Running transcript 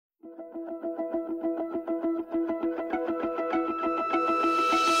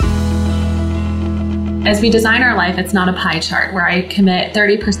As we design our life, it's not a pie chart where I commit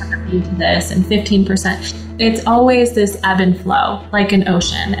 30% of me to this and 15%. It's always this ebb and flow, like an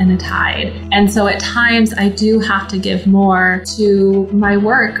ocean and a tide. And so at times I do have to give more to my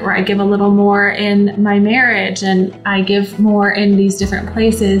work, or I give a little more in my marriage, and I give more in these different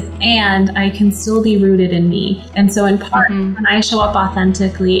places, and I can still be rooted in me. And so in part, when I show up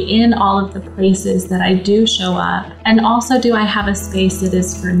authentically in all of the places that I do show up, and also do I have a space that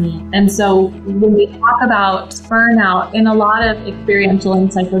is for me. And so when we talk about burnout, in a lot of experiential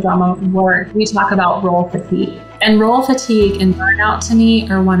and psychodrama work, we talk about role fatigue. And role fatigue and burnout to me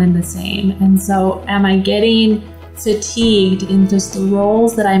are one and the same. And so am I getting fatigued in just the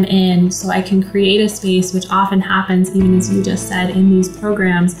roles that I'm in so I can create a space, which often happens, even as you just said, in these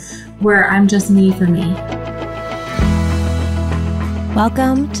programs, where I'm just me for me.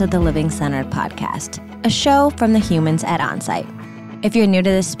 Welcome to the Living Centered Podcast, a show from the humans at Onsite. If you're new to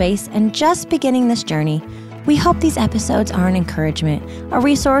this space and just beginning this journey, we hope these episodes are an encouragement, a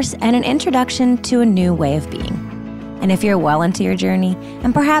resource, and an introduction to a new way of being. And if you're well into your journey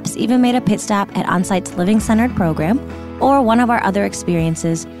and perhaps even made a pit stop at Onsite's Living Centered program or one of our other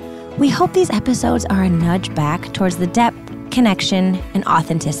experiences, we hope these episodes are a nudge back towards the depth, connection, and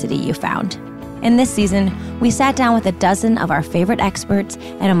authenticity you found. In this season, we sat down with a dozen of our favorite experts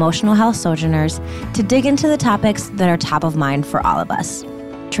and emotional health sojourners to dig into the topics that are top of mind for all of us.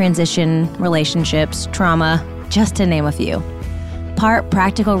 Transition, relationships, trauma, just to name a few. Part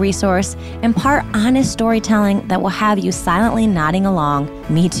practical resource and part honest storytelling that will have you silently nodding along,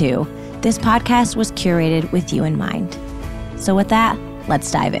 me too. This podcast was curated with you in mind. So with that,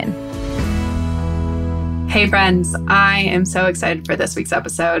 let's dive in. Hey friends, I am so excited for this week's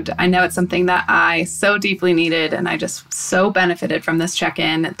episode. I know it's something that I so deeply needed, and I just so benefited from this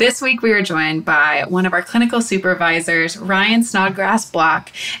check-in. This week we were joined by one of our clinical supervisors, Ryan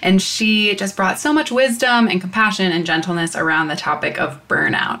Snodgrass-Bloch, and she just brought so much wisdom and compassion and gentleness around the topic of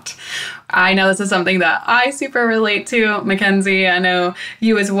burnout. I know this is something that I super relate to, Mackenzie. I know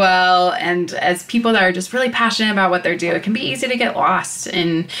you as well. And as people that are just really passionate about what they do, it can be easy to get lost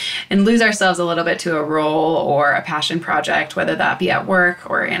and lose ourselves a little bit to a role or a passion project, whether that be at work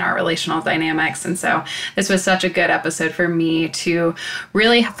or in our relational dynamics. And so this was such a good episode for me to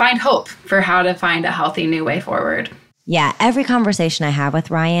really find hope for how to find a healthy new way forward. Yeah, every conversation I have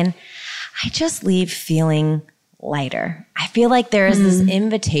with Ryan, I just leave feeling lighter. I feel like there is this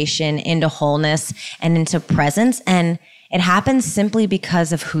invitation into wholeness and into presence, and it happens simply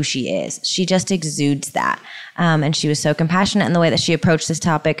because of who she is. She just exudes that. And she was so compassionate in the way that she approached this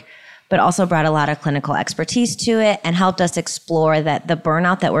topic, but also brought a lot of clinical expertise to it and helped us explore that the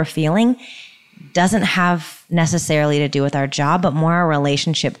burnout that we're feeling doesn't have necessarily to do with our job, but more our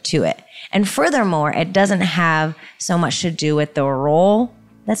relationship to it. And furthermore, it doesn't have so much to do with the role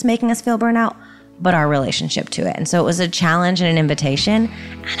that's making us feel burnout, but our relationship to it. And so it was a challenge and an invitation.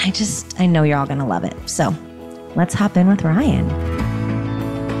 And I know you're all going to love it. So let's hop in with Ryan.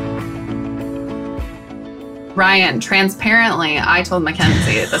 Ryan, transparently, I told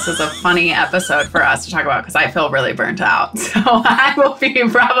Mackenzie this is a funny episode for us to talk about because I feel really burnt out. So I will be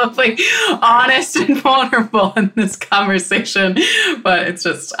probably honest and vulnerable in this conversation. But it's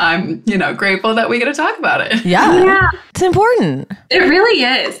just, I'm, grateful that we get to talk about it. Yeah. It's important. It really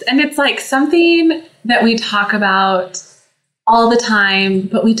is. And it's like something that we talk about all the time,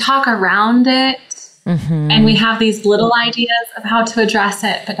 but we talk around it. And we have these little ideas of how to address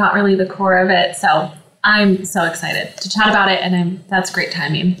it, but not really the core of it. So I'm so excited to chat about it, and that's great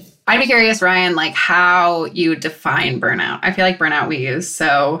timing. I'd be curious, Ryan, how you define burnout. I feel like burnout we use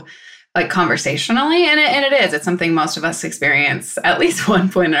so conversationally, and it is. It's something most of us experience at least one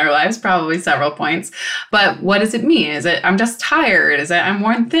point in our lives, probably several points. But what does it mean? Is it I'm just tired? Is it I'm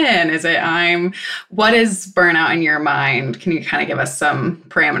worn thin? Is it what is burnout in your mind? Can you kind of give us some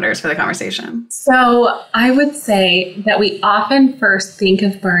parameters for the conversation? So I would say that we often first think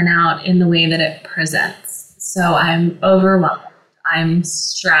of burnout in the way that it presents. So I'm overwhelmed, I'm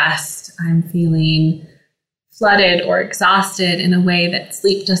stressed, I'm feeling flooded or exhausted in a way that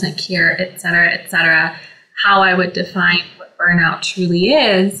sleep doesn't cure, et cetera, et cetera. How I would define what burnout truly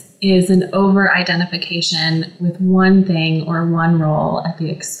is an over-identification with one thing or one role at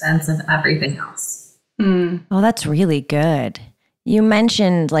the expense of everything else. Oh, that's really good. You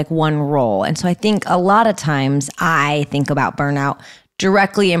mentioned one role. And so I think a lot of times I think about burnout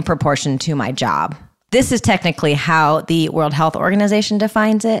directly in proportion to my job. This is technically how the World Health Organization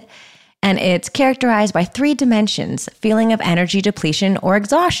defines it. And it's characterized by 3 dimensions: feeling of energy depletion or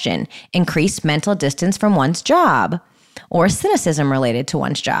exhaustion, increased mental distance from one's job, or cynicism related to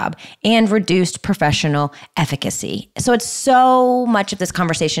one's job, and reduced professional efficacy. So it's so much of this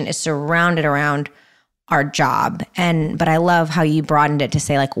conversation is surrounded around our job. But I love how you broadened it to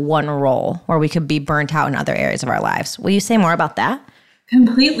say like one role where we could be burnt out in other areas of our lives. Will you say more about that?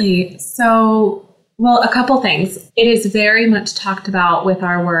 Completely. So, well, a couple things. It is very much talked about with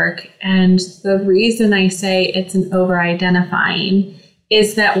our work. And the reason I say it's an over-identifying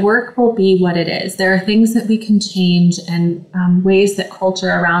is that work will be what it is. There are things that we can change and ways that culture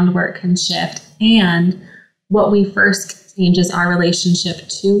around work can shift. And what we first change is our relationship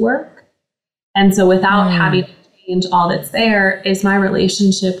to work. And so without having to change all that's there, is my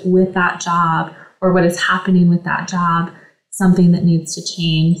relationship with that job or what is happening with that job something that needs to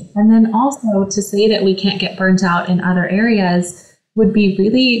change? And then also to say that we can't get burnt out in other areas would be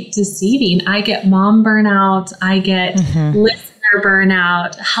really deceiving. I get mom burnout. I get listener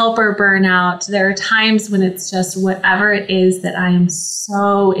burnout, helper burnout. There are times when it's just whatever it is that I am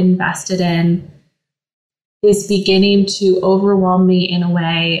so invested in is beginning to overwhelm me in a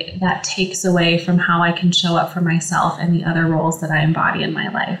way that takes away from how I can show up for myself and the other roles that I embody in my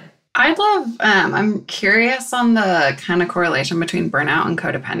life. I'm curious on the kind of correlation between burnout and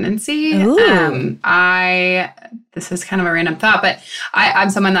codependency. This is kind of a random thought, but I'm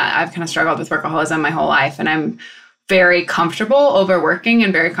someone that I've kind of struggled with workaholism my whole life, and I'm very comfortable overworking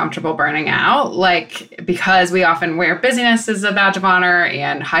and very comfortable burning out, like because we often wear busyness as a badge of honor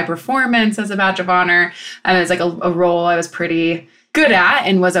and high performance as a badge of honor. And it's like a role I was pretty good at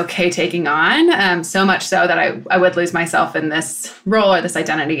and was okay taking on, so much so that I would lose myself in this role or this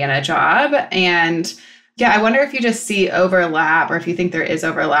identity in a job. And yeah, I wonder if you just see overlap or if you think there is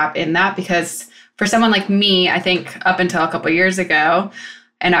overlap in that, because for someone like me, I think up until a couple of years ago,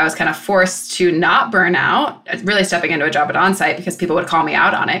 and I was kind of forced to not burn out, really stepping into a job at Onsite because people would call me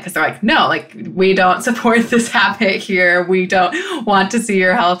out on it because they're like, no, like we don't support this habit here. We don't want to see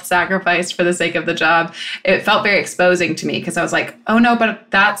your health sacrificed for the sake of the job. It felt very exposing to me because I was like, oh no, but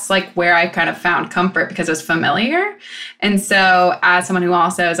that's like where I kind of found comfort because it was familiar. And so as someone who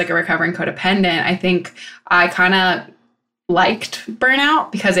also is like a recovering codependent, I think I kind of liked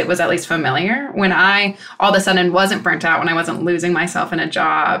burnout because it was at least familiar. When I all of a sudden wasn't burnt out, when I wasn't losing myself in a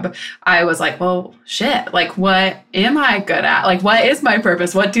job, I was like, well, shit, like what am I good at? Like what is my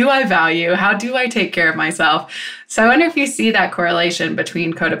purpose? What do I value? How do I take care of myself? So I wonder if you see that correlation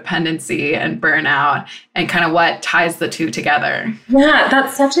between codependency and burnout and kind of what ties the two together. Yeah,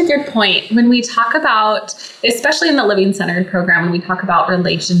 that's such a good point. When we talk about, especially in the Living Centered program, when we talk about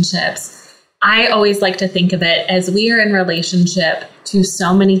relationships, I always like to think of it as we are in relationship to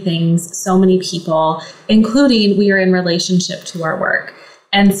so many things, so many people, including we are in relationship to our work.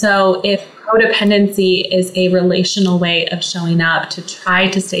 And so if codependency is a relational way of showing up to try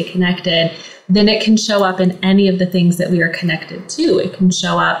to stay connected, then it can show up in any of the things that we are connected to. It can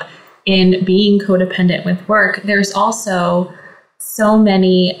show up in being codependent with work. There's also so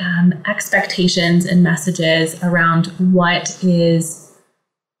many expectations and messages around what is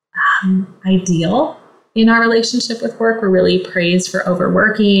ideal in our relationship with work. We're really praised for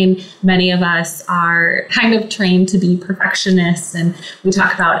overworking. Many of us are kind of trained to be perfectionists, and we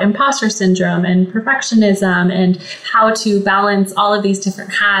talk about imposter syndrome and perfectionism and how to balance all of these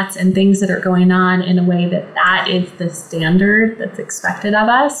different hats and things that are going on in a way that that is the standard that's expected of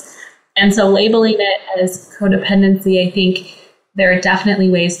us. And so labeling it as codependency, I think there are definitely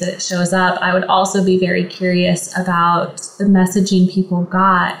ways that it shows up. I would also be very curious about the messaging people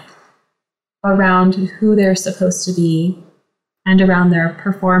got around who they're supposed to be and around their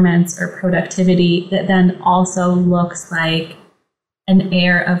performance or productivity that then also looks like an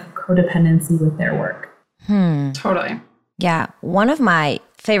air of codependency with their work. Totally. Yeah. One of my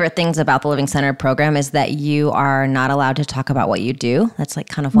favorite things about the Living Centered program is that you are not allowed to talk about what you do. That's like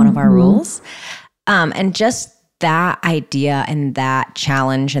kind of one of our rules. And just that idea and that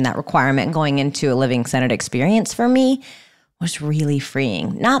challenge and that requirement going into a Living Centered experience for me was really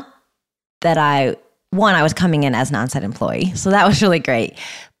freeing. Not that I was coming in as an on-site employee, so that was really great.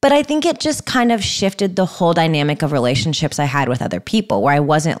 But I think it just kind of shifted the whole dynamic of relationships I had with other people, where I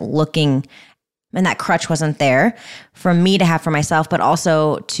wasn't looking, and that crutch wasn't there for me to have for myself, but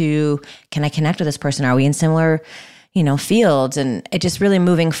also to, can I connect with this person? Are we in similar, fields? And it just really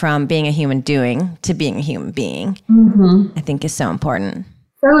moving from being a human doing to being a human being, I think is so important.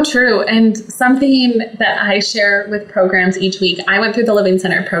 So true. And something that I share with programs each week, I went through the Living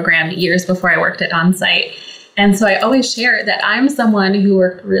Centered program years before I worked at Onsite. And so I always share that I'm someone who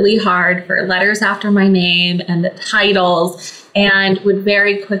worked really hard for letters after my name and the titles, and would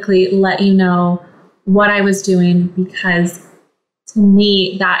very quickly let you know what I was doing, because to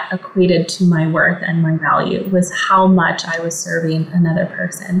me, that equated to my worth and my value, was how much I was serving another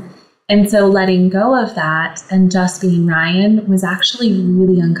person. And so letting go of that and just being Ryan was actually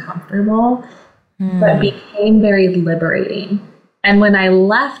really uncomfortable. but became very liberating. And when I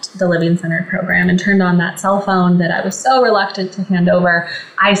left the Living Centered program and turned on that cell phone that I was so reluctant to hand over,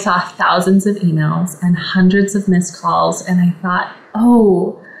 I saw thousands of emails and hundreds of missed calls. And I thought,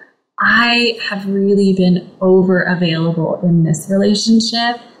 oh, I have really been over available in this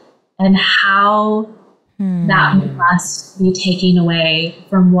relationship, and how that must be taking away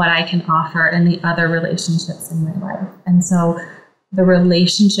from what I can offer in the other relationships in my life. And so the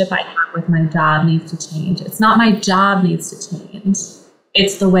relationship I have with my job needs to change. It's not my job needs to change.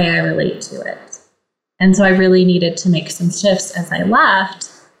 It's the way I relate to it. And so I really needed to make some shifts as I left,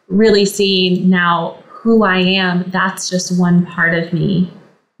 really seeing now who I am. That's just one part of me.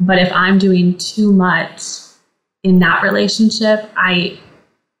 But if I'm doing too much in that relationship, I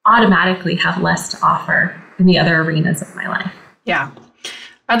automatically have less to offer in the other arenas of my life. Yeah.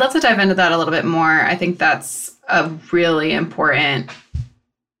 I'd love to dive into that a little bit more. I think that's a really important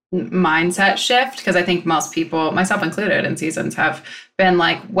mindset shift, because I think most people, myself included in seasons, have been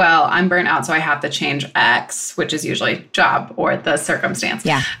like, well, I'm burnt out, so I have to change X, which is usually job or the circumstance.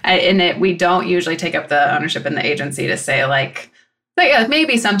 Yeah. And we don't usually take up the ownership in the agency to say like, yeah,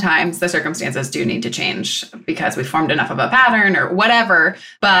 maybe sometimes the circumstances do need to change because we formed enough of a pattern or whatever.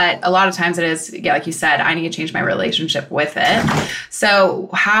 But a lot of times it is, yeah, like you said, I need to change my relationship with it. So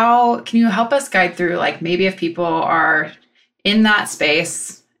how can you help us guide through, like, maybe if people are in that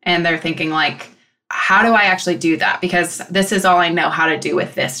space and they're thinking like, how do I actually do that? Because this is all I know how to do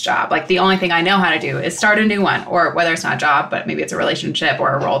with this job. Like, the only thing I know how to do is start a new one, or whether it's not a job, but maybe it's a relationship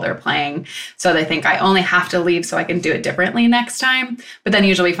or a role they're playing. So they think I only have to leave so I can do it differently next time. But then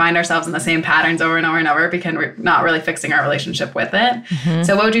usually we find ourselves in the same patterns over and over and over because we're not really fixing our relationship with it. Mm-hmm.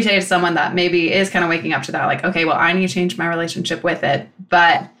 So what would you say to someone that maybe is kind of waking up to that? Like, okay, well, I need to change my relationship with it,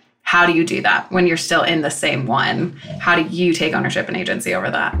 but how do you do that when you're still in the same one? How do you take ownership and agency over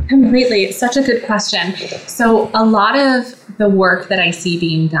that? Completely. It's such a good question. So a lot of the work that I see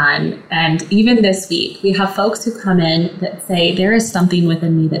being done, and even this week, we have folks who come in that say, there is something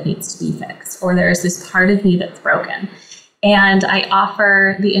within me that needs to be fixed, or there is this part of me that's broken. And I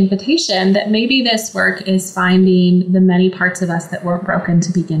offer the invitation that maybe this work is finding the many parts of us that weren't broken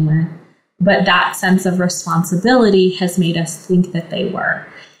to begin with, but that sense of responsibility has made us think that they were.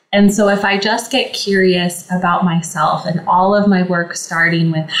 And so if I just get curious about myself and all of my work starting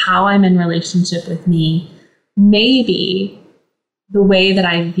with how I'm in relationship with me, maybe the way that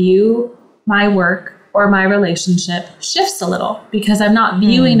I view my work or my relationship shifts a little, because I'm not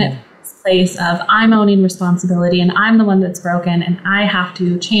viewing it from this place of I'm owning responsibility and I'm the one that's broken and I have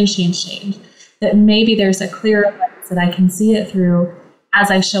to change. That maybe there's a clearer lens that I can see it through as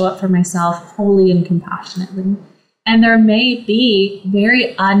I show up for myself wholly and compassionately. And there may be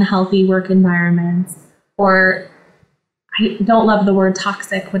very unhealthy work environments, or I don't love the word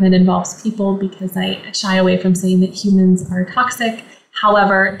toxic when it involves people because I shy away from saying that humans are toxic.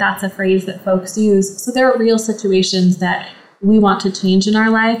 However, that's a phrase that folks use. So there are real situations that we want to change in our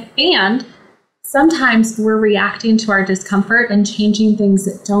life. And sometimes we're reacting to our discomfort and changing things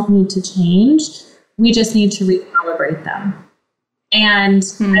that don't need to change. We just need to recalibrate them. And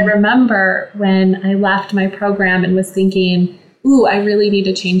I remember when I left my program and was thinking, ooh, I really need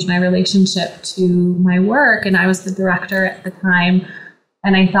to change my relationship to my work. And I was the director at the time.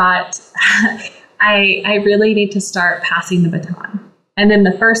 And I thought, I really need to start passing the baton. And then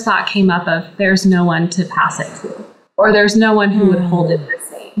the first thought came up of there's no one to pass it to, or there's no one who would hold it the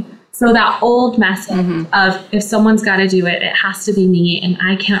same. So that old message of if someone's got to do it, it has to be me, and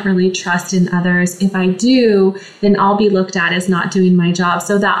I can't really trust in others. If I do, then I'll be looked at as not doing my job.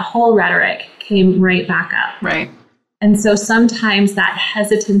 So that whole rhetoric came right back up. Right. And so sometimes that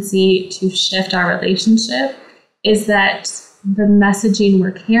hesitancy to shift our relationship is that the messaging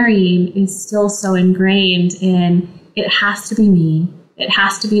we're carrying is still so ingrained in it has to be me. It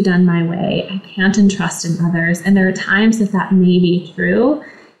has to be done my way. I can't entrust in others. And there are times that may be true,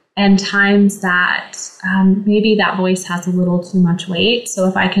 and times that maybe that voice has a little too much weight. So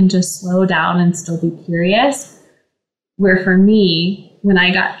if I can just slow down and still be curious, where for me, when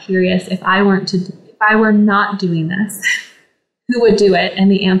I got curious, if I were not doing this, who would do it? And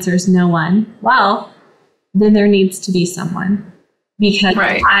the answer is no one. Well, then there needs to be someone, because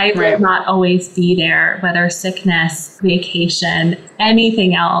I will not always be there, whether sickness, vacation,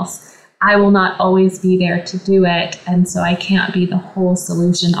 anything else. I will not always be there to do it. And so I can't be the whole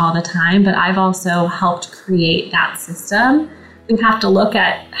solution all the time, but I've also helped create that system. We have to look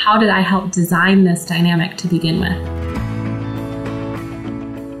at how did I help design this dynamic to begin with?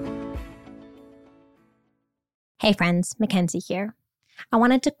 Hey friends, Mackenzie here. I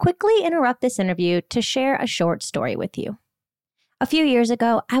wanted to quickly interrupt this interview to share a short story with you. A few years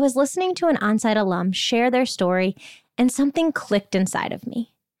ago, I was listening to an on-site alum share their story, and something clicked inside of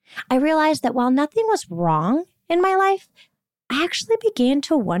me. I realized that while nothing was wrong in my life, I actually began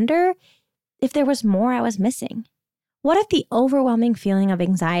to wonder if there was more I was missing. What if the overwhelming feeling of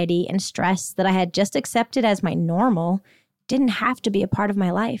anxiety and stress that I had just accepted as my normal didn't have to be a part of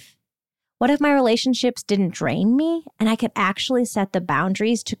my life? What if my relationships didn't drain me and I could actually set the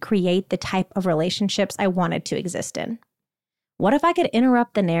boundaries to create the type of relationships I wanted to exist in? What if I could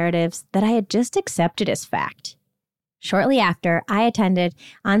interrupt the narratives that I had just accepted as fact? Shortly after, I attended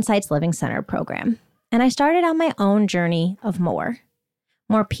On-Site's Living Center program, and I started on my own journey of more.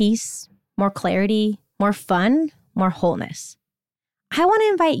 More peace, more clarity, more fun, more wholeness. I want to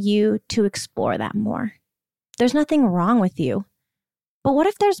invite you to explore that more. There's nothing wrong with you, but what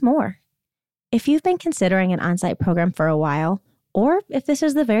if there's more? If you've been considering an on-site program for a while, or if this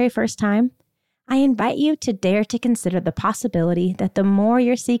is the very first time, I invite you to dare to consider the possibility that the more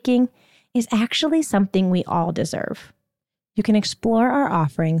you're seeking is actually something we all deserve. You can explore our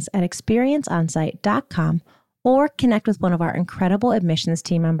offerings at experienceonsite.com or connect with one of our incredible admissions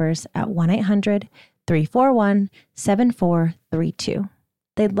team members at 1-800-341-7432.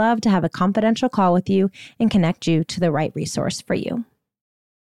 They'd love to have a confidential call with you and connect you to the right resource for you.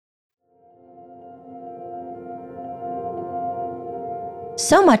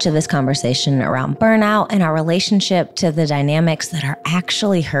 So much of this conversation around burnout and our relationship to the dynamics that are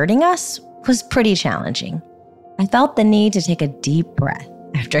actually hurting us was pretty challenging. I felt the need to take a deep breath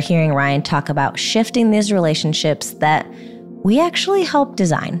after hearing Ryan talk about shifting these relationships that we actually helped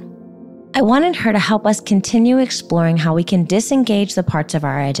design. I wanted her to help us continue exploring how we can disengage the parts of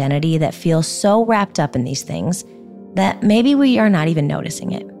our identity that feel so wrapped up in these things that maybe we are not even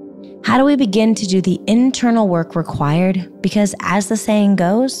noticing it. How do we begin to do the internal work required? Because as the saying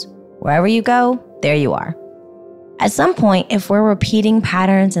goes, wherever you go, there you are. At some point, if we're repeating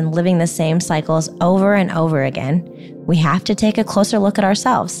patterns and living the same cycles over and over again, we have to take a closer look at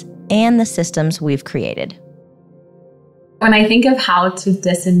ourselves and the systems we've created. When I think of how to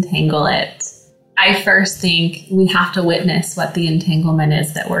disentangle it, I first think we have to witness what the entanglement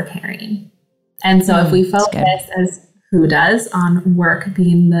is that we're carrying. And so if we focus, as who does, on work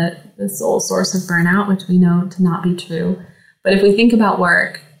being the sole source of burnout, which we know to not be true. But if we think about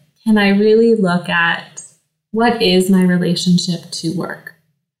work, can I really look at what is my relationship to work?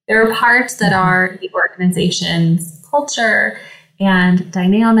 There are parts that are the organization's culture and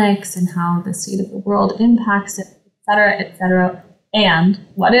dynamics and how the state of the world impacts it, et cetera, et cetera. And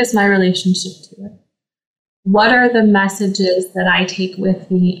what is my relationship to it? What are the messages that I take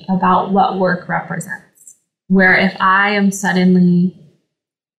with me about what work represents? Where if I am suddenly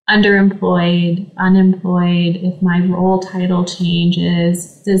underemployed, unemployed, if my role title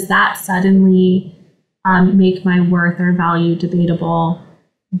changes, does that suddenly make my worth or value debatable?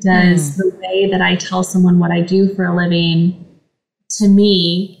 Does the way that I tell someone what I do for a living, to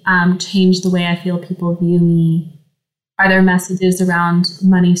me, change the way I feel people view me? Are there messages around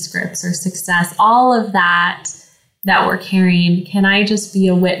money scripts or success? All of that we're carrying, can I just be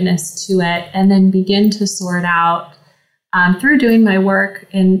a witness to it and then begin to sort out through doing my work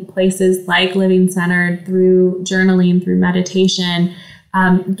in places like Living Centered, through journaling, through meditation,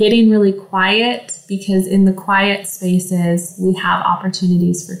 getting really quiet, because in the quiet spaces, we have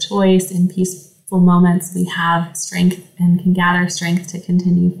opportunities for choice. In peaceful moments, we have strength and can gather strength to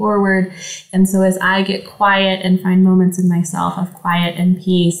continue forward. And so as I get quiet and find moments in myself of quiet and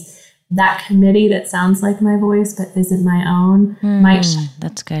peace, that committee that sounds like my voice but isn't my own might shine.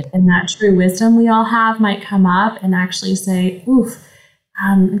 That's good. And that true wisdom we all have might come up and actually say, oof,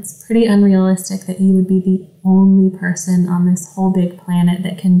 it's pretty unrealistic that you would be the only person on this whole big planet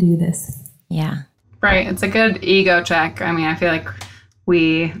that can do this. Yeah. Right. It's a good ego check. I mean, I feel like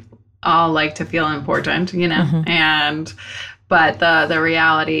we all like to feel important, you know, but the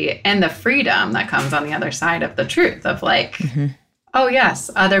reality and the freedom that comes on the other side of the truth of like, oh, yes,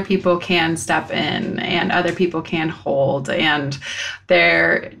 other people can step in and other people can hold, and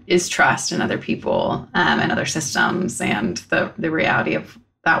there is trust in other people and other systems, and the reality of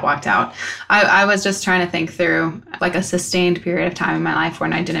that walked out. I was just trying to think through like a sustained period of time in my life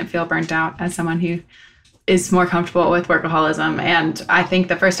when I didn't feel burnt out as someone who is more comfortable with workaholism. And I think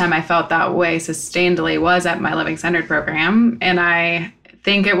the first time I felt that way sustainedly was at my Living Centered program. And I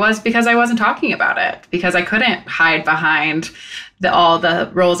think it was because I wasn't talking about it, because I couldn't hide behind all the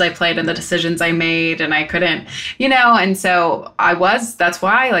roles I played and the decisions I made, and I couldn't, and so that's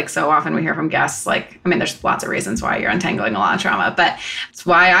why, like, so often we hear from guests, like, I mean, there's lots of reasons why you're untangling a lot of trauma, but it's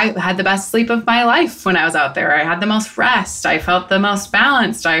why I had the best sleep of my life when I was out there. I had the most rest. I felt the most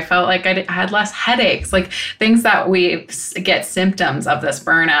balanced. I felt like I had less headaches, like things that we get symptoms of this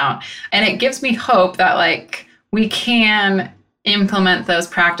burnout. And it gives me hope that, like, we can implement those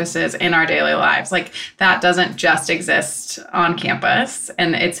practices in our daily lives. Like, that doesn't just exist on campus.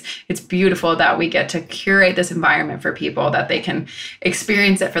 And it's beautiful that we get to curate this environment for people, that they can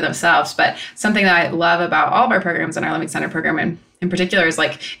experience it for themselves. But something that I love about all of our programs and our Living Center program in particular is,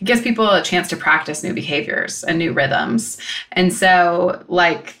 like, it gives people a chance to practice new behaviors and new rhythms. And so,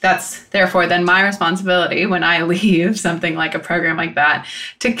 like, that's therefore then my responsibility when I leave something like a program like that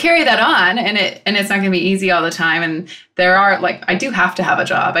to carry that on. And it's not going to be easy all the time. And there are, like, I do have to have a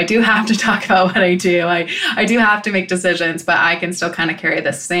job. I do have to talk about what I do. I do have to make decisions, but I can still kind of carry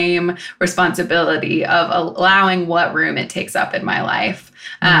the same responsibility of allowing what room it takes up in my life.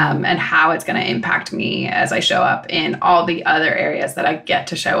 And how it's going to impact me as I show up in all the other areas that I get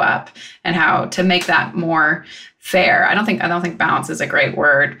to show up, and how to make that more fair. I don't think balance is a great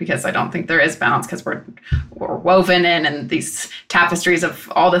word, because I don't think there is balance, because we're woven in these tapestries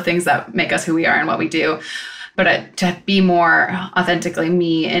of all the things that make us who we are and what we do. But to be more authentically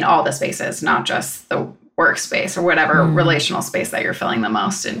me in all the spaces, not just the workspace or whatever relational space that you're feeling the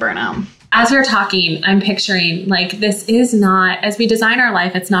most in burnout. As we're talking, I'm picturing, like, this is not, as we design our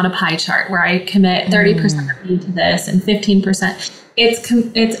life, it's not a pie chart where I commit 30% of me to this and 15%.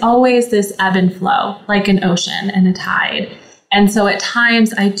 It's always this ebb and flow, like an ocean and a tide. And so at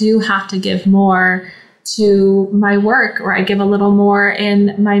times I do have to give more to my work, or I give a little more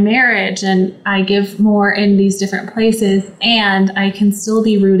in my marriage, and I give more in these different places, and I can still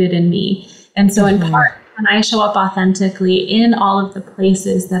be rooted in me. And so in part, when I show up authentically in all of the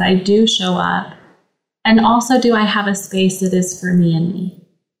places that I do show up, and also do I have a space that is for me and me.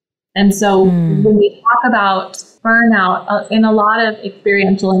 And so when we talk about burnout, in a lot of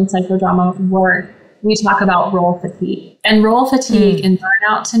experiential and psychodrama work, we talk about role fatigue. And role fatigue and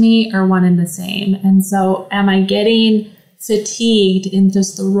burnout to me are one and the same. And so am I getting fatigued in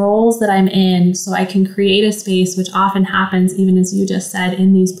just the roles that I'm in, so I can create a space, which often happens, even as you just said,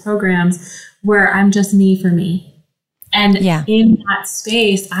 in these programs, where I'm just me for me. And in that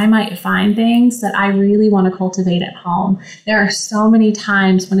space, I might find things that I really want to cultivate at home. There are so many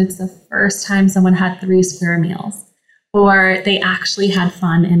times when it's the first time someone had 3 square meals, or they actually had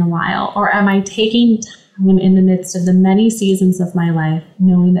fun in a while, or am I taking time in the midst of the many seasons of my life,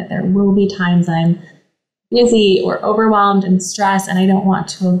 knowing that there will be times I'm busy or overwhelmed and stressed, and I don't want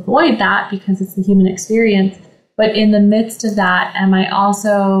to avoid that because it's the human experience. But in the midst of that, am I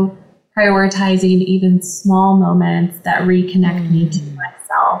also prioritizing even small moments that reconnect me to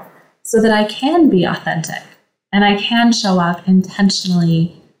myself, so that I can be authentic and I can show up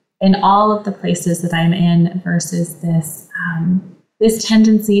intentionally in all of the places that I'm in, versus this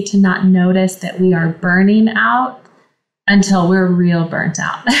tendency to not notice that we are burning out until we're real burnt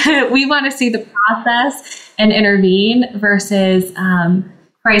out. We want to see the process and intervene, versus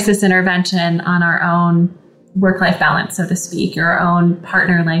crisis intervention on our own work-life balance, so to speak, or our own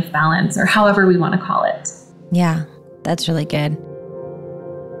partner-life balance, or however we want to call it. Yeah, that's really good.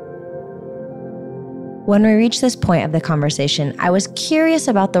 When we reached this point of the conversation, I was curious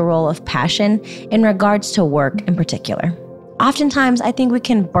about the role of passion in regards to work in particular. Oftentimes, I think we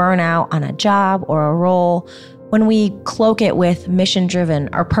can burn out on a job or a role when we cloak it with mission-driven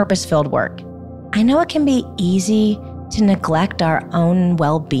or purpose-filled work. I know it can be easy to neglect our own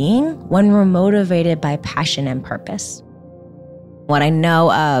well-being when we're motivated by passion and purpose. What I know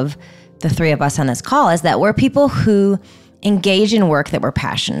of the 3 of us on this call is that we're people who engage in work that we're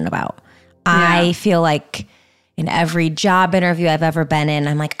passionate about. Yeah. I feel like in every job interview I've ever been in,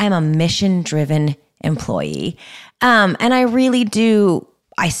 I'm a mission-driven employee. And I really do.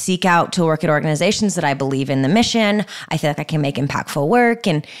 I seek out to work at organizations that I believe in the mission. I feel like I can make impactful work.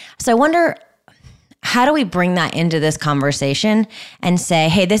 And so I wonder, how do we bring that into this conversation and say,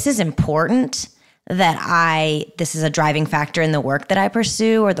 hey, this is important, that this is a driving factor in the work that I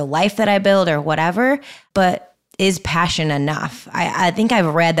pursue or the life that I build or whatever, but is passion enough? I think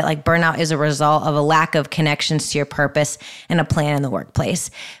I've read that burnout is a result of a lack of connections to your purpose and a plan in the workplace.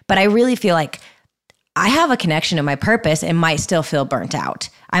 But I really feel like I have a connection to my purpose and might still feel burnt out.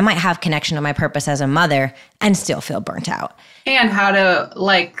 I might have connection to my purpose as a mother and still feel burnt out. And how to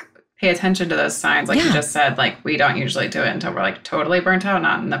pay attention to those signs. Like you just said, like we don't usually do it until we're like totally burnt out,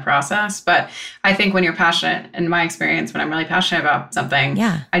 not in the process. But I think when you're passionate, in my experience, when I'm really passionate about something,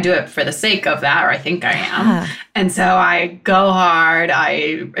 I do it for the sake of that, or I think I am. And so I go hard,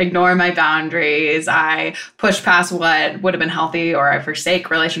 I ignore my boundaries, I push past what would have been healthy, or I forsake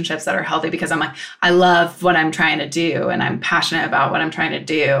relationships that are healthy because I'm like, I love what I'm trying to do and I'm passionate about what I'm trying to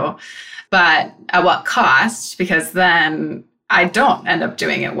do. But at what cost? Because then I don't end up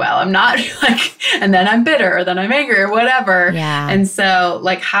doing it well. I'm not like, and then I'm bitter, or then I'm angry, or whatever. And so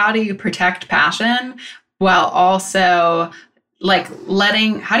like, how do you protect passion while also like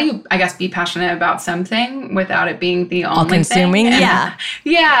how do you, I guess, be passionate about something without it being the only consuming thing?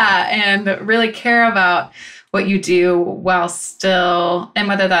 And really care about what you do while still, and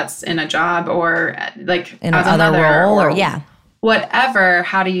whether that's in a job or like in another role or whatever.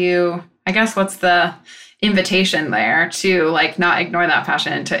 How do you, I guess, what's the invitation there to like not ignore that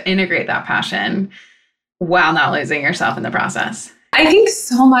passion, to integrate that passion while not losing yourself in the process? I think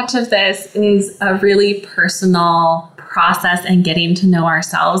so much of this is a really personal process and getting to know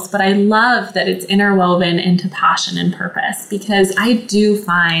ourselves, but I love that it's interwoven into passion and purpose, because I do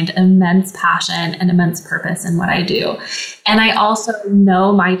find immense passion and immense purpose in what I do. And I also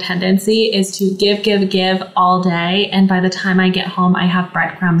know my tendency is to give all day. And by the time I get home, I have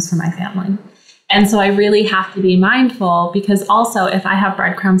breadcrumbs for my family. And so I really have to be mindful, because also if I have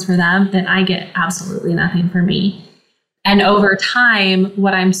breadcrumbs for them, then I get absolutely nothing for me. And over time,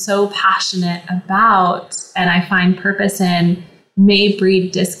 what I'm so passionate about and I find purpose in may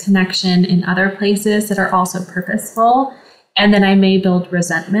breed disconnection in other places that are also purposeful. And then I may build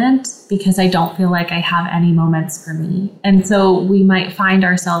resentment because I don't feel like I have any moments for me. And so we might find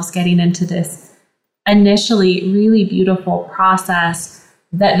ourselves getting into this initially really beautiful process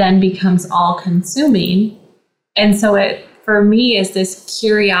that then becomes all consuming. And so it, for me, is this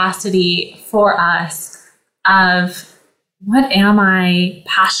curiosity for us of, what am I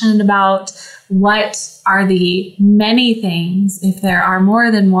passionate about? What are the many things, if there are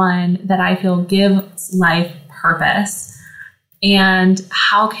more than one, that I feel gives life purpose? And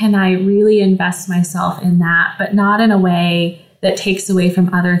how can I really invest myself in that, but not in a way that takes away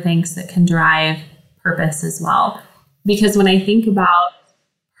from other things that can drive purpose as well? Because when I think about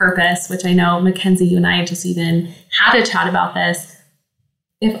purpose, which I know, Mackenzie, you and I just even had a chat about this,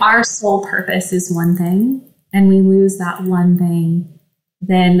 if our sole purpose is one thing, and we lose that one thing,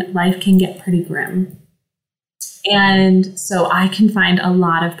 then life can get pretty grim. And so I can find a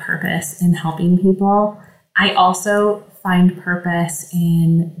lot of purpose in helping people. I also find purpose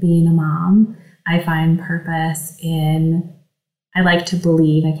in being a mom. I find purpose in, I like to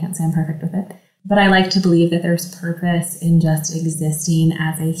believe, I can't say I'm perfect with it, but I like to believe that there's purpose in just existing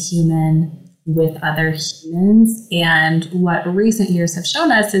as a human with other humans. And what recent years have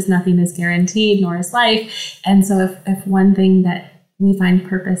shown us is nothing is guaranteed, nor is life. And so if one thing that we find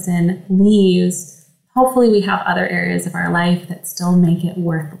purpose in leaves, hopefully we have other areas of our life that still make it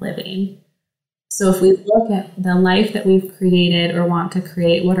worth living. So if we look at the life that we've created or want to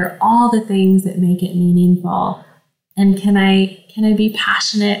create, what are all the things that make it meaningful? And can I be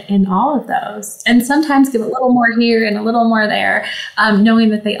passionate in all of those? And sometimes give a little more here and a little more there, knowing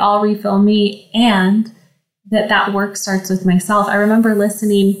that they all refill me, and that work starts with myself. I remember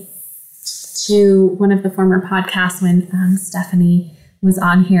listening to one of the former podcasts when Stephanie was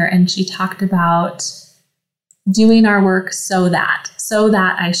on here, and she talked about doing our work so that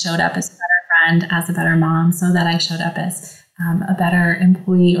I showed up as a better friend, as a better mom, so that I showed up as a better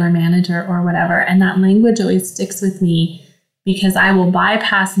employee or manager or whatever. And that language always sticks with me, because I will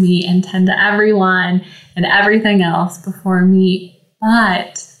bypass me and tend to everyone and everything else before me.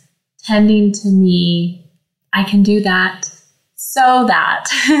 But tending to me, I can do that so that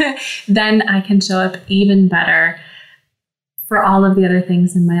then I can show up even better for all of the other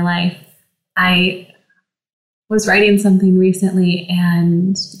things in my life. I was writing something recently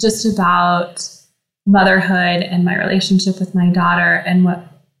and just about motherhood and my relationship with my daughter, and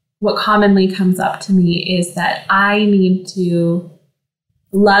what commonly comes up to me is that I need to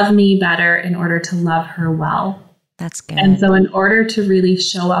love me better in order to love her well. That's good. And so in order to really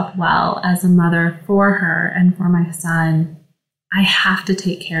show up well as a mother for her and for my son, I have to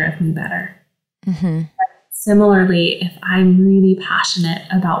take care of me better. Mm-hmm. Similarly, if I'm really passionate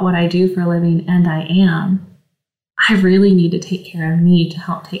about what I do for a living, and I am, I really need to take care of me to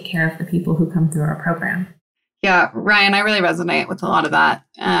help take care of the people who come through our program. Yeah, Ryan, I really resonate with a lot of that.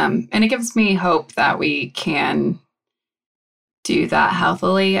 And it gives me hope that we can do that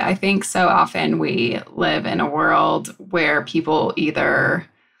healthily. I think so often we live in a world where people either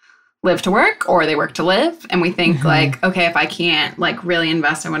live to work or they work to live. And we think like, okay, if I can't like really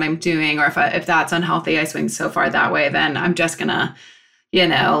invest in what I'm doing, or if that's unhealthy, I swing so far that way, then I'm just gonna,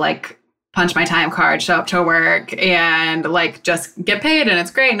 like punch my time card, show up to work and like just get paid and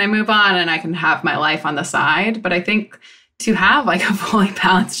it's great. And I move on and I can have my life on the side. But I think to have like a fully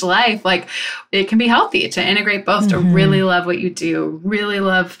balanced life, like it can be healthy to integrate both, to really love what you do, really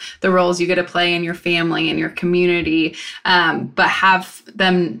love the roles you get to play in your family and your community, but have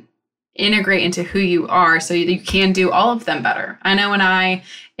them integrate into who you are so you can do all of them better. I know when I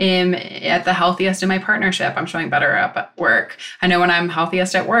am at the healthiest in my partnership, I'm showing better up at work. I know when I'm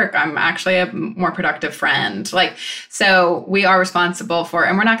healthiest at work, I'm actually a more productive friend. Like, so we are responsible for,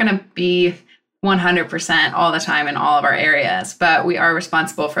 and we're not going to be 100% all the time in all of our areas, but we are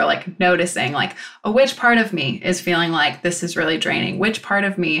responsible for like noticing like, oh, which part of me is feeling like this is really draining? Which part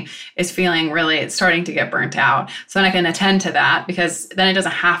of me is feeling really starting to get burnt out? So then I can attend to that, because then it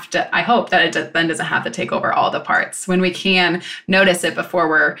doesn't have to, I hope that it then doesn't have to take over all the parts. When we can notice it before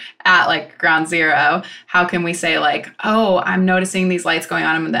we're at like ground zero, how can we say like, oh, I'm noticing these lights going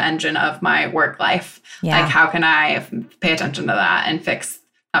on in the engine of my work life. Like, how can I pay attention to that and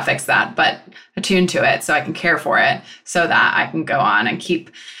not fix that, but attune to it so I can care for it so that I can go on and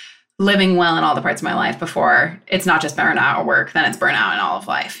keep living well in all the parts of my life before it's not just burnout at work, then it's burnout in all of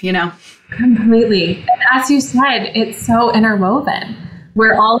life, Completely. And as you said, it's so interwoven,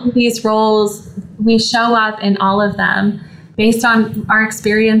 where all of these roles, we show up in all of them based on our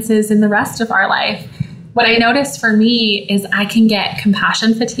experiences in the rest of our life. What I noticed for me is I can get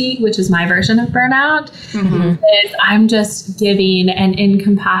compassion fatigue, which is my version of burnout. Is I'm just giving and in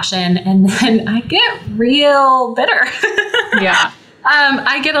compassion, and then I get real bitter.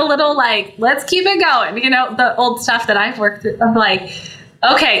 I get a little like, let's keep it going. The old stuff that I've worked through of like,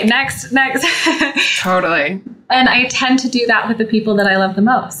 okay, next. Totally. And I tend to do that with the people that I love the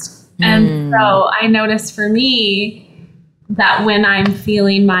most. And so I noticed for me that when I'm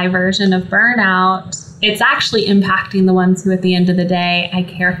feeling my version of burnout, it's actually impacting the ones who at the end of the day I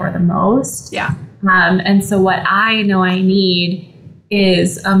care for the most. And so what I know I need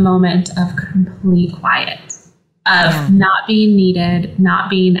is a moment of complete quiet, of not being needed, not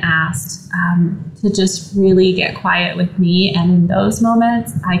being asked, to just really get quiet with me. And in those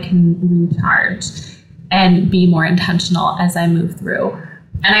moments, I can recharge and be more intentional as I move through.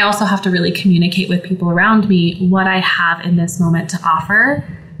 And I also have to really communicate with people around me what I have in this moment to offer.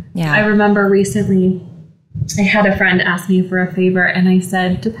 I remember recently I had a friend ask me for a favor, and I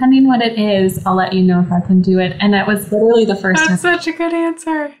said, depending what it is, I'll let you know if I can do it. And that was literally the first time. That's such a good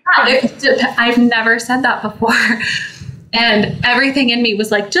answer. I've never said that before. And everything in me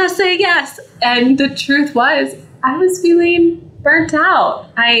was like, just say yes. And the truth was, I was feeling burnt out.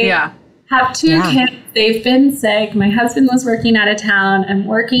 I have two kids. They've been sick. My husband was working out of town. I'm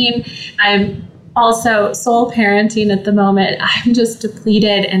working. I'm also sole parenting at the moment. I'm just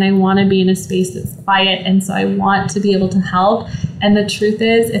depleted, and I want to be in a space that's quiet. And so I want to be able to help. And the truth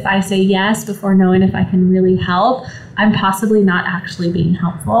is, if I say yes before knowing if I can really help, I'm possibly not actually being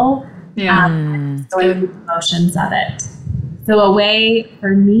helpful. So the emotions of it. So a way for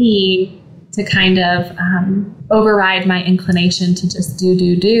me to kind of override my inclination to just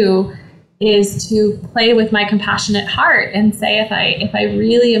do is to play with my compassionate heart and say, if I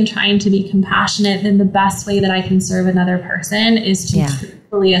really am trying to be compassionate, then the best way that I can serve another person is to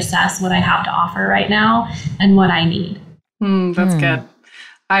truthfully assess what I have to offer right now and what I need. That's good.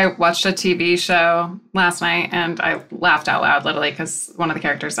 I watched a TV show last night and I laughed out loud, literally, because one of the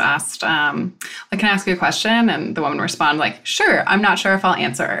characters asked, can I ask you a question? And the woman responded like, sure, I'm not sure if I'll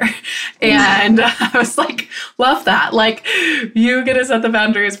answer. And I was like, love that. Like, you get to set the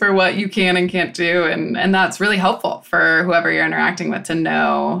boundaries for what you can and can't do. And that's really helpful for whoever you're interacting with to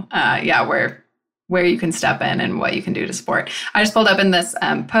know, where you can step in and what you can do to support. I just pulled up in this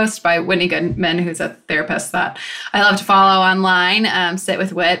post by Whitney Goodman, who's a therapist that I love to follow online, Sit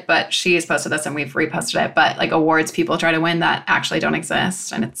with Wit, but she's posted this and we've reposted it, but like awards people try to win that actually don't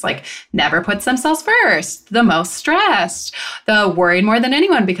exist. And it's like, never puts themselves first, the most stressed, the worried more than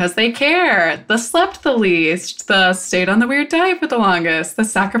anyone because they care, the slept the least, the stayed on the weird diet for the longest, the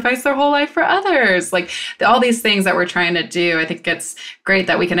sacrificed their whole life for others. Like all these things that we're trying to do, I think it's great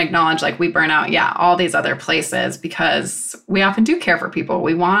that we can acknowledge like we burn out, all these other places, because we often do care for people.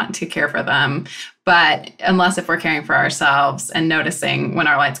 We want to care for them, But unless if we're caring for ourselves and noticing when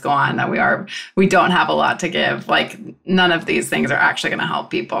our lights go on that we don't have a lot to give, like none of these things are actually going to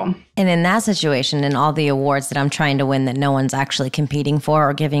help people. And in that situation, and all the awards that I'm trying to win that no one's actually competing for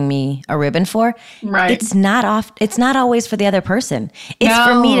or giving me a ribbon for, right? It's not always for the other person. It's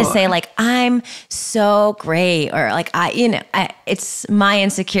for me to say like, I'm so great, or like it's my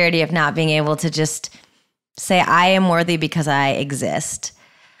insecurity of not being able to just say I am worthy because I exist.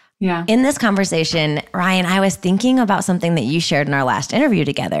 Yeah. In this conversation, Ryan, I was thinking about something that you shared in our last interview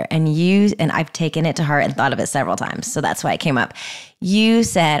together, and I've taken it to heart and thought of it several times. So that's why it came up. You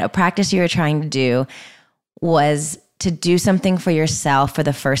said a practice you were trying to do was to do something for yourself for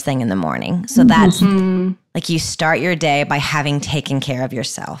the first thing in the morning. So that's like you start your day by having taken care of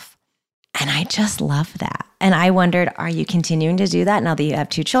yourself. And I just love that. And I wondered, are you continuing to do that now that you have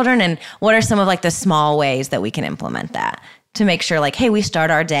 2 children? And what are some of like the small ways that we can implement that to make sure like, hey, we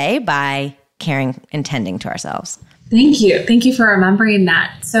start our day by caring and tending to ourselves? Thank you. Thank you for remembering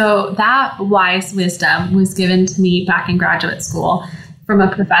that. So that wise wisdom was given to me back in graduate school from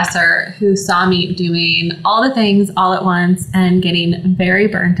a professor who saw me doing all the things all at once and getting very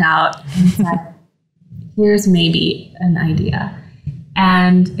burnt out and said, here's maybe an idea.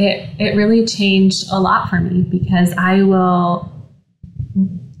 And it really changed a lot for me, because I will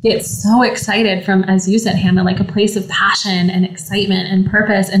get so excited from, as you said, Hannah, like a place of passion and excitement and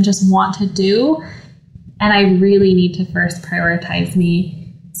purpose and just want to do. And I really need to first prioritize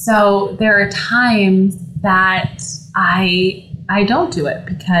me. So there are times that I don't do it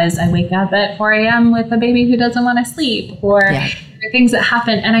because I wake up at 4 a.m. with a baby who doesn't want to sleep, or there are things that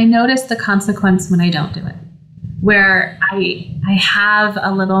happen. And I notice the consequence when I don't do it, where I have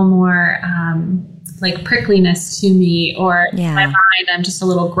a little more like prickliness to me, or in my mind, I'm just a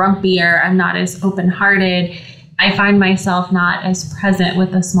little grumpier. I'm not as open-hearted. I find myself not as present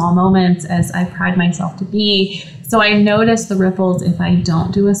with the small moments as I pride myself to be. So I notice the ripples if I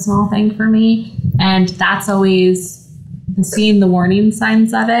don't do a small thing for me. And that's always seeing the warning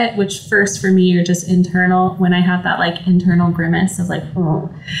signs of it, which first for me are just internal. When I have that like internal grimace of like,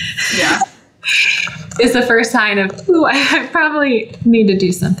 oh, yeah, is the first sign of, ooh, I probably need to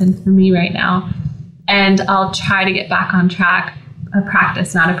do something for me right now. And I'll try to get back on track, a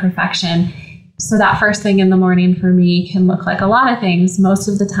practice, not a perfection. So that first thing in the morning for me can look like a lot of things. Most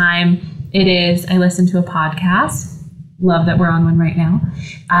of the time it is, I listen to a podcast. Love that we're on one right now.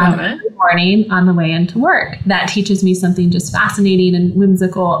 Every morning on the way into work. That teaches me something just fascinating and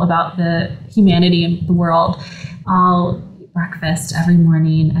whimsical about the humanity of the world. I'll eat breakfast every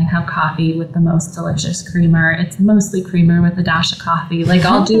morning. I have coffee with the most delicious creamer. It's mostly creamer with a dash of coffee. Like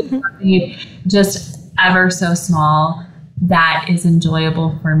I'll do something just ever so small that is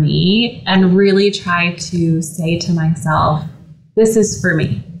enjoyable for me, and really try to say to myself, this is for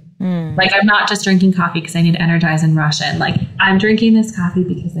me. Like I'm not just drinking coffee because I need to energize and rush in. Like I'm drinking this coffee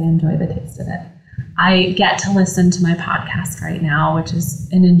because I enjoy the taste of it. I get to listen to my podcast right now, which is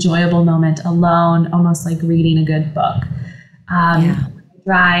an enjoyable moment alone, almost like reading a good book.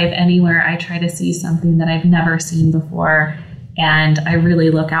 Drive anywhere, I try to see something that I've never seen before, and I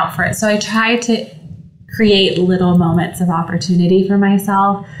really look out for it. So I try to create little moments of opportunity for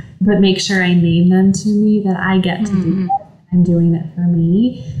myself, but make sure I name them to me, that I get to do it. I'm doing it for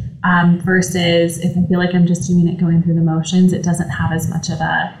me. Versus if I feel like I'm just doing it going through the motions, it doesn't have as much of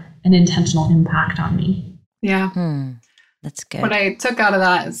an intentional impact on me. Yeah. That's good. What I took out of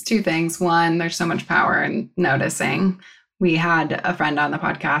that is 2 things. One, there's so much power in noticing. We had a friend on the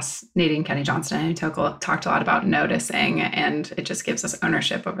podcast, Nadine Kenny Johnston, who talked a lot about noticing, and it just gives us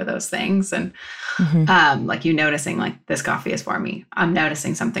ownership over those things. And like you noticing, like this coffee is for me. I'm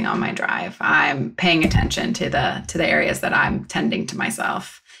noticing something on my drive. I'm paying attention to the areas that I'm tending to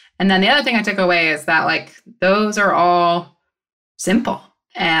myself. And then the other thing I took away is that like those are all simple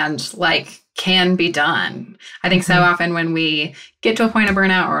and like can be done. I think so often when we get to a point of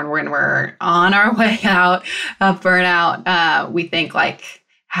burnout, or when we're on our way out of burnout, we think like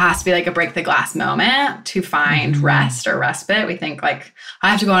has to be like a break the glass moment to find rest or respite. We think like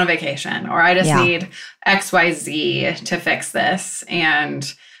I have to go on a vacation, or I just need XYZ to fix this.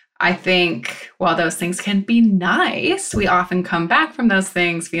 And I think while those things can be nice, we often come back from those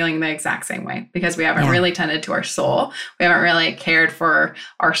things feeling the exact same way, because we haven't really tended to our soul. We haven't really cared for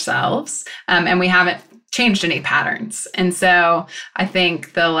ourselves, and we haven't changed any patterns. And so I think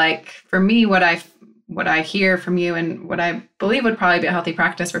for me, what I hear from you, and what I believe would probably be a healthy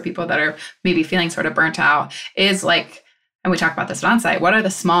practice for people that are maybe feeling sort of burnt out, is like, and we talk about this at Onsite, what are the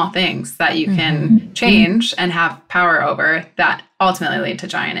small things that you can change and have power over that ultimately lead to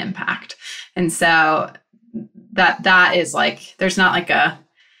giant impact? And so that is like, there's not like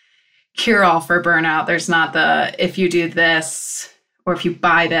cure all for burnout. There's not the, if you do this, or if you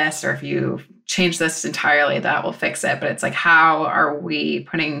buy this, or if you change this entirely, that will fix it. But it's like, how are we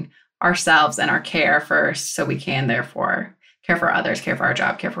putting ourselves and our care first so we can therefore care for others, care for our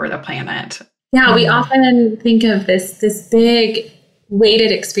job, care for the planet? Yeah, we often think of this big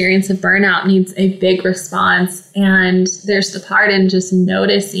weighted experience of burnout needs a big response. And there's the part in just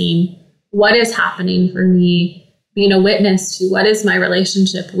noticing what is happening for me, being a witness to what is my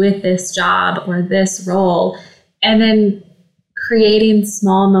relationship with this job or this role, and then creating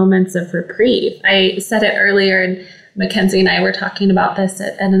small moments of reprieve. I said it earlier, and Mackenzie and I were talking about this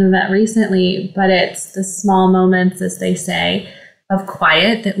at an event recently, but it's the small moments, as they say, of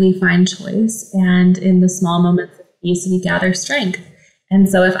quiet that we find choice. And in the small moments of peace, we gather strength. And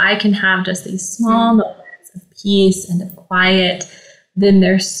so if I can have just these small moments of peace and of quiet, then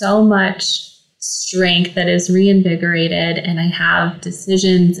there's so much strength that is reinvigorated, and I have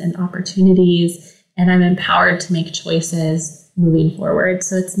decisions and opportunities, and I'm empowered to make choices moving forward.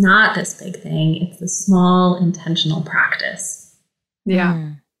 So it's not this big thing. It's the small intentional practice.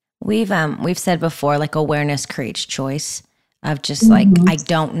 Yeah. We've said before, like, awareness creates choice, of just like, I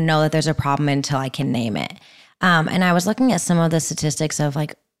don't know that there's a problem until I can name it. And I was looking at some of the statistics of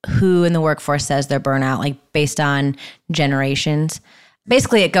like who in the workforce says they're burnout, like based on generations.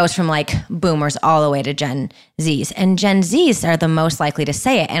 Basically, it goes from like boomers all the way to Gen Zs. And Gen Zs are the most likely to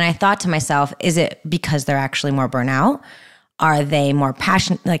say it. And I thought to myself, is it because they're actually more burnout? Are they more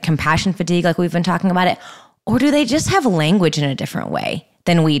compassion fatigue, like we've been talking about it? Or do they just have language in a different way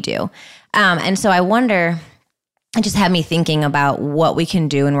than we do? And so I wonder, it just had me thinking about what we can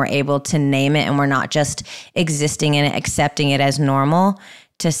do when we're able to name it and we're not just existing in it, accepting it as normal,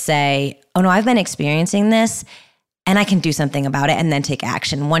 to say, oh no, I've been experiencing this and I can do something about it, and then take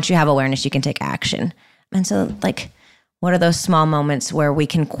action. Once you have awareness, you can take action. And so like, what are those small moments where we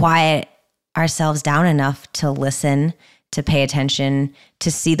can quiet ourselves down enough to listen, to pay attention,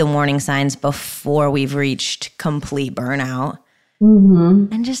 to see the warning signs before we've reached complete burnout,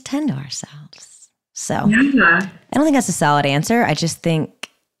 and just tend to ourselves? So I don't think that's a solid answer. I just think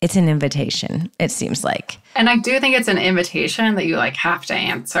it's an invitation, it seems like. And I do think it's an invitation that you like have to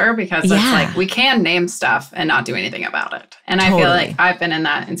answer, because it's like, we can name stuff and not do anything about it. And totally. I feel like I've been in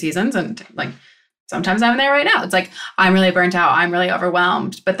that in seasons, and like sometimes I'm there right now. It's like, I'm really burnt out, I'm really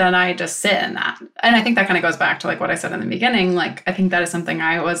overwhelmed, but then I just sit in that. And I think that kind of goes back to like what I said in the beginning. Like, I think that is something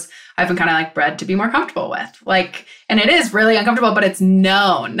I've been kind of like bred to be more comfortable with. Like, and it is really uncomfortable, but it's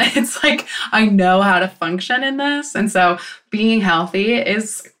known. It's like, I know how to function in this. And so being healthy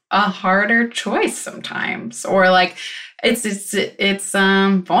is a harder choice sometimes, or like it's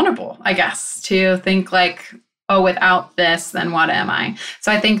vulnerable, I guess, to think like, oh, without this, then what am I?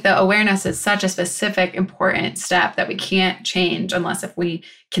 So I think the awareness is such a specific, important step that we can't change unless if we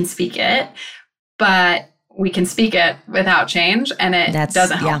can speak it. But we can speak it without change, and it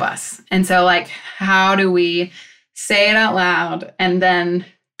doesn't help us. And so like, how do we say it out loud and then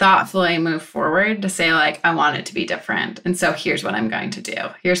thoughtfully move forward to say like, I want it to be different. And so here's what I'm going to do.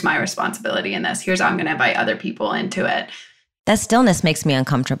 Here's my responsibility in this. Here's how I'm going to invite other people into it. That stillness makes me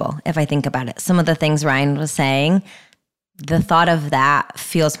uncomfortable if I think about it. Some of the things Ryan was saying, the thought of that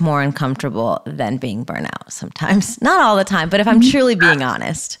feels more uncomfortable than being burnout sometimes. Not all the time, but if I'm truly being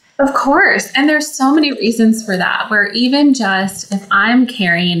honest. Of course. And there's so many reasons for that, where even just if I'm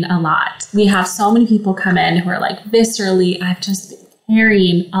carrying a lot, we have so many people come in who are like, viscerally, I've just been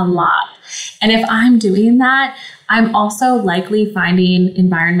carrying a lot. And if I'm doing that, I'm also likely finding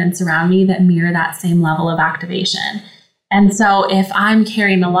environments around me that mirror that same level of activation. And so if I'm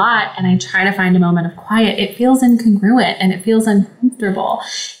carrying a lot and I try to find a moment of quiet, it feels incongruent and it feels uncomfortable.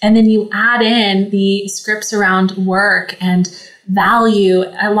 And then you add in the scripts around work and value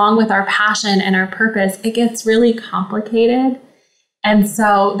along with our passion and our purpose, it gets really complicated. And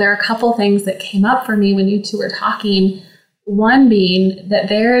so there are a couple things that came up for me when you two were talking. One being that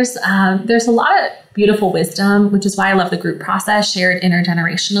there's a lot of beautiful wisdom, which is why I love the group process shared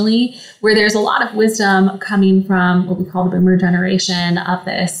intergenerationally, where there's a lot of wisdom coming from what we call the boomer generation of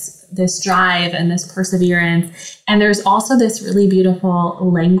this drive and this perseverance. And there's also this really beautiful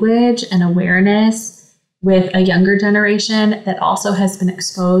language and awareness with a younger generation that also has been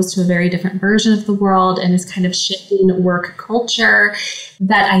exposed to a very different version of the world and is kind of shifting work culture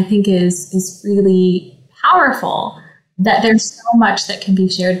that I think is really powerful, that there's so much that can be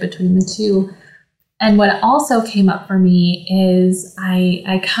shared between the two. And what also came up for me is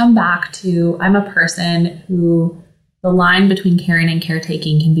I come back to, I'm a person who the line between caring and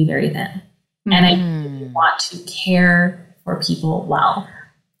caretaking can be very thin. And I want to care for people well.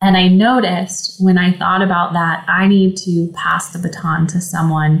 And I noticed when I thought about that, I need to pass the baton to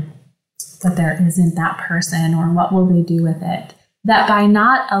someone but there isn't that person, or what will they do with it? That by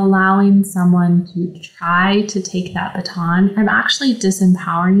not allowing someone to try to take that baton, I'm actually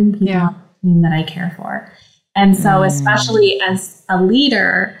disempowering people on the team that I care for. And so especially as a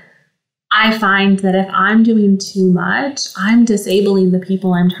leader, I find that if I'm doing too much, I'm disabling the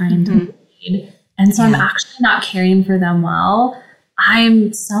people I'm trying to lead. And so I'm actually not caring for them well.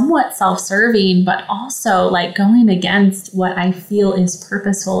 I'm somewhat self-serving, but also like going against what I feel is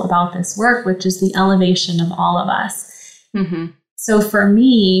purposeful about this work, which is the elevation of all of us. So for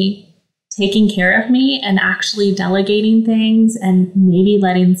me, taking care of me and actually delegating things and maybe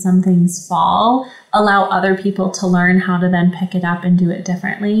letting some things fall, allow other people to learn how to then pick it up and do it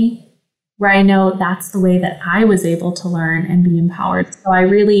differently, where I know that's the way that I was able to learn and be empowered. So I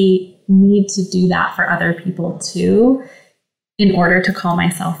really need to do that for other people too, in order to call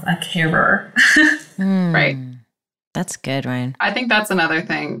myself a carer. Right. That's good, Ryan. I think that's another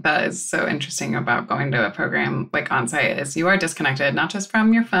thing that is so interesting about going to a program like Onsite is you are disconnected, not just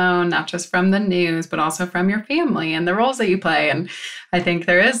from your phone, not just from the news, but also from your family and the roles that you play. And I think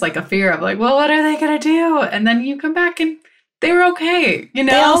there is like a fear of like, well, what are they going to do? And then you come back and they were okay. You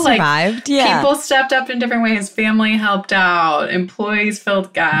know, they all survived. People stepped up in different ways. Family helped out. Employees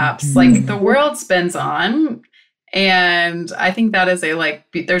filled gaps. Like the world spins on. And I think that is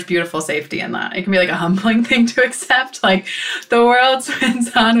there's beautiful safety in that. It can be like a humbling thing to accept. Like the world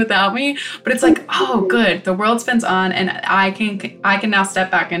spins on without me, but it's like, oh, good. The world spins on and I can now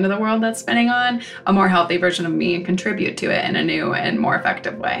step back into the world that's spinning on, a more healthy version of me, and contribute to it in a new and more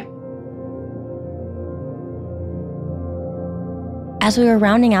effective way. As we were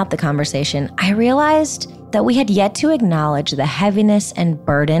rounding out the conversation, I realized that we had yet to acknowledge the heaviness and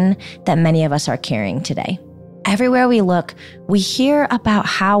burden that many of us are carrying today. Everywhere we look, we hear about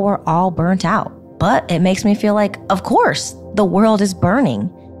how we're all burnt out, but it makes me feel like, of course, the world is burning.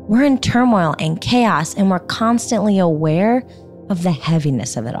 We're in turmoil and chaos, and we're constantly aware of the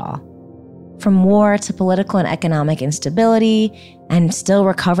heaviness of it all. From war to political and economic instability, and still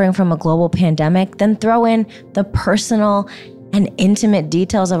recovering from a global pandemic, then throw in the personal and intimate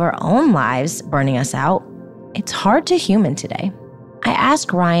details of our own lives burning us out. It's hard to human today. I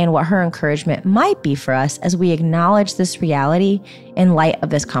asked Ryan what her encouragement might be for us as we acknowledge this reality in light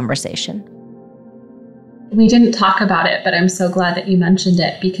of this conversation. We didn't talk about it, but I'm so glad that you mentioned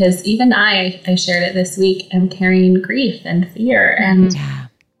it, because even I shared it this week, am carrying grief and fear. And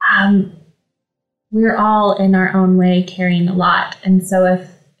we're all in our own way carrying a lot. And so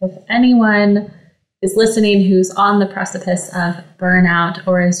if anyone is listening who's on the precipice of burnout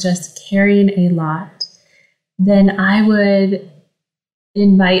or is just carrying a lot, then I would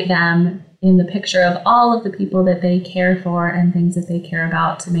invite them in the picture of all of the people that they care for and things that they care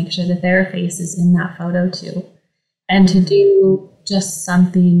about to make sure that their face is in that photo too, and to do just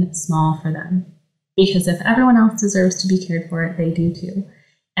something small for them. Because if everyone else deserves to be cared for, they do too.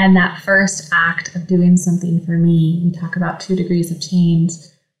 And that first act of doing something for me, we talk about 2 degrees of change,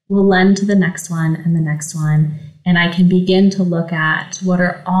 will lend to the next one and the next one. And I can begin to look at what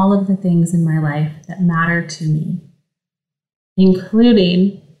are all of the things in my life that matter to me,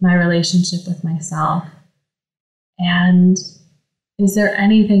 including my relationship with myself. And is there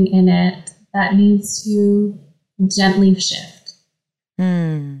anything in it that needs to gently shift?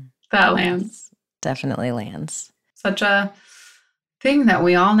 That lands. Definitely lands. Such a thing that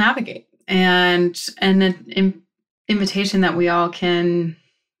we all navigate, and an invitation that we all can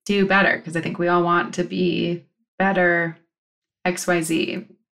do better, because I think we all want to be better XYZ.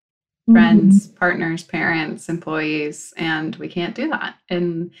 Friends, partners, parents, employees, and we can't do that.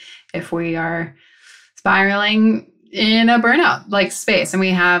 And if we are spiraling in a burnout like space, and we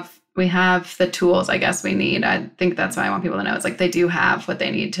have the tools, I guess we need. I think that's what I want people to know. It's like they do have what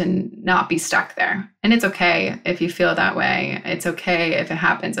they need to not be stuck there. And it's okay if you feel that way. It's okay if it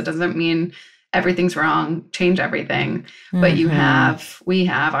happens. It doesn't mean everything's wrong, change everything. But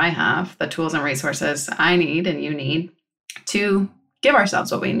I have the tools and resources I need and you need to give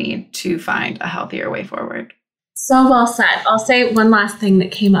ourselves what we need to find a healthier way forward. So well said. I'll say one last thing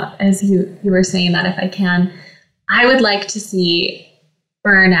that came up as you were saying that, if I can. I would like to see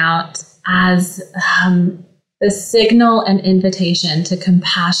burnout as the signal and invitation to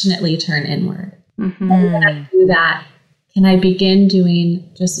compassionately turn inward. And when I do that, can I begin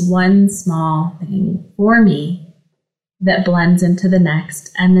doing just one small thing for me that blends into the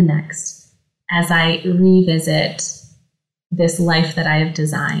next and the next as I revisit this life that I have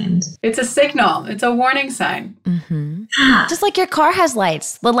designed? It's a signal. It's a warning sign. Just like your car has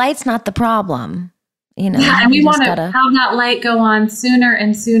lights. The light's not the problem. You know, and we want to have that light go on sooner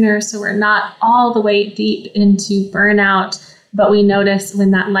and sooner, so we're not all the way deep into burnout But we notice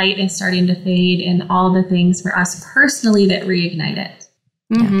when that light is starting to fade and all the things for us personally that reignite it.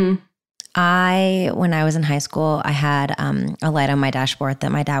 Mm-hmm. When I was in high school, I had a light on my dashboard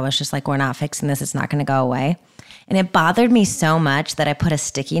that my dad was just like, we're not fixing this. It's not going to go away. And it bothered me so much that I put a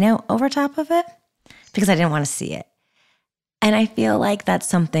sticky note over top of it because I didn't want to see it. And I feel like that's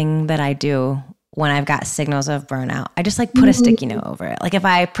something that I do when I've got signals of burnout. I just like put a sticky note over it. Like if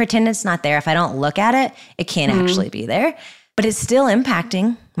I pretend it's not there, if I don't look at it, it can't actually be there. But it's still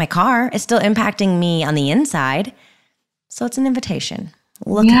impacting my car. It's still impacting me on the inside. So it's an invitation.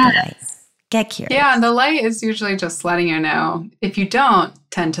 Look at the light. Get curious. Yeah, and the light is usually just letting you know, if you don't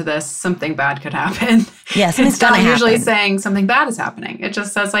tend to this, something bad could happen. Yeah, it's not usually saying something bad is happening. It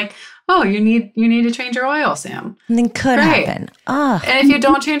just says like, oh, you need to change your oil, Sam. Something could happen. Oh. And if you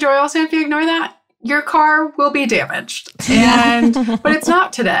don't change your oil, Sam, if you ignore that, your car will be damaged. But it's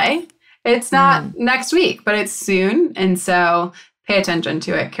not today. It's not next week, but it's soon. And so pay attention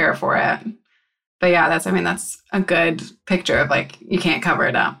to it, care for it. But yeah, that's a good picture of like, you can't cover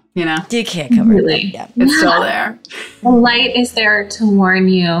it up, you know? You can't cover it up. Yeah. It's still there. The light is there to warn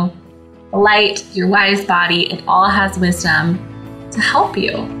you. The light, your wise body, it all has wisdom to help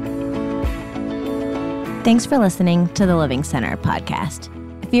you. Thanks for listening to the Living Center podcast.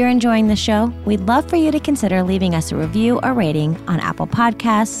 If you're enjoying the show, we'd love for you to consider leaving us a review or rating on Apple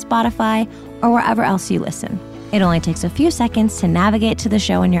Podcasts, Spotify, or wherever else you listen. It only takes a few seconds to navigate to the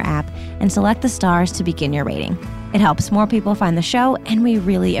show in your app and select the stars to begin your rating. It helps more people find the show, and we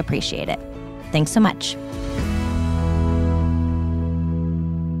really appreciate it. Thanks so much.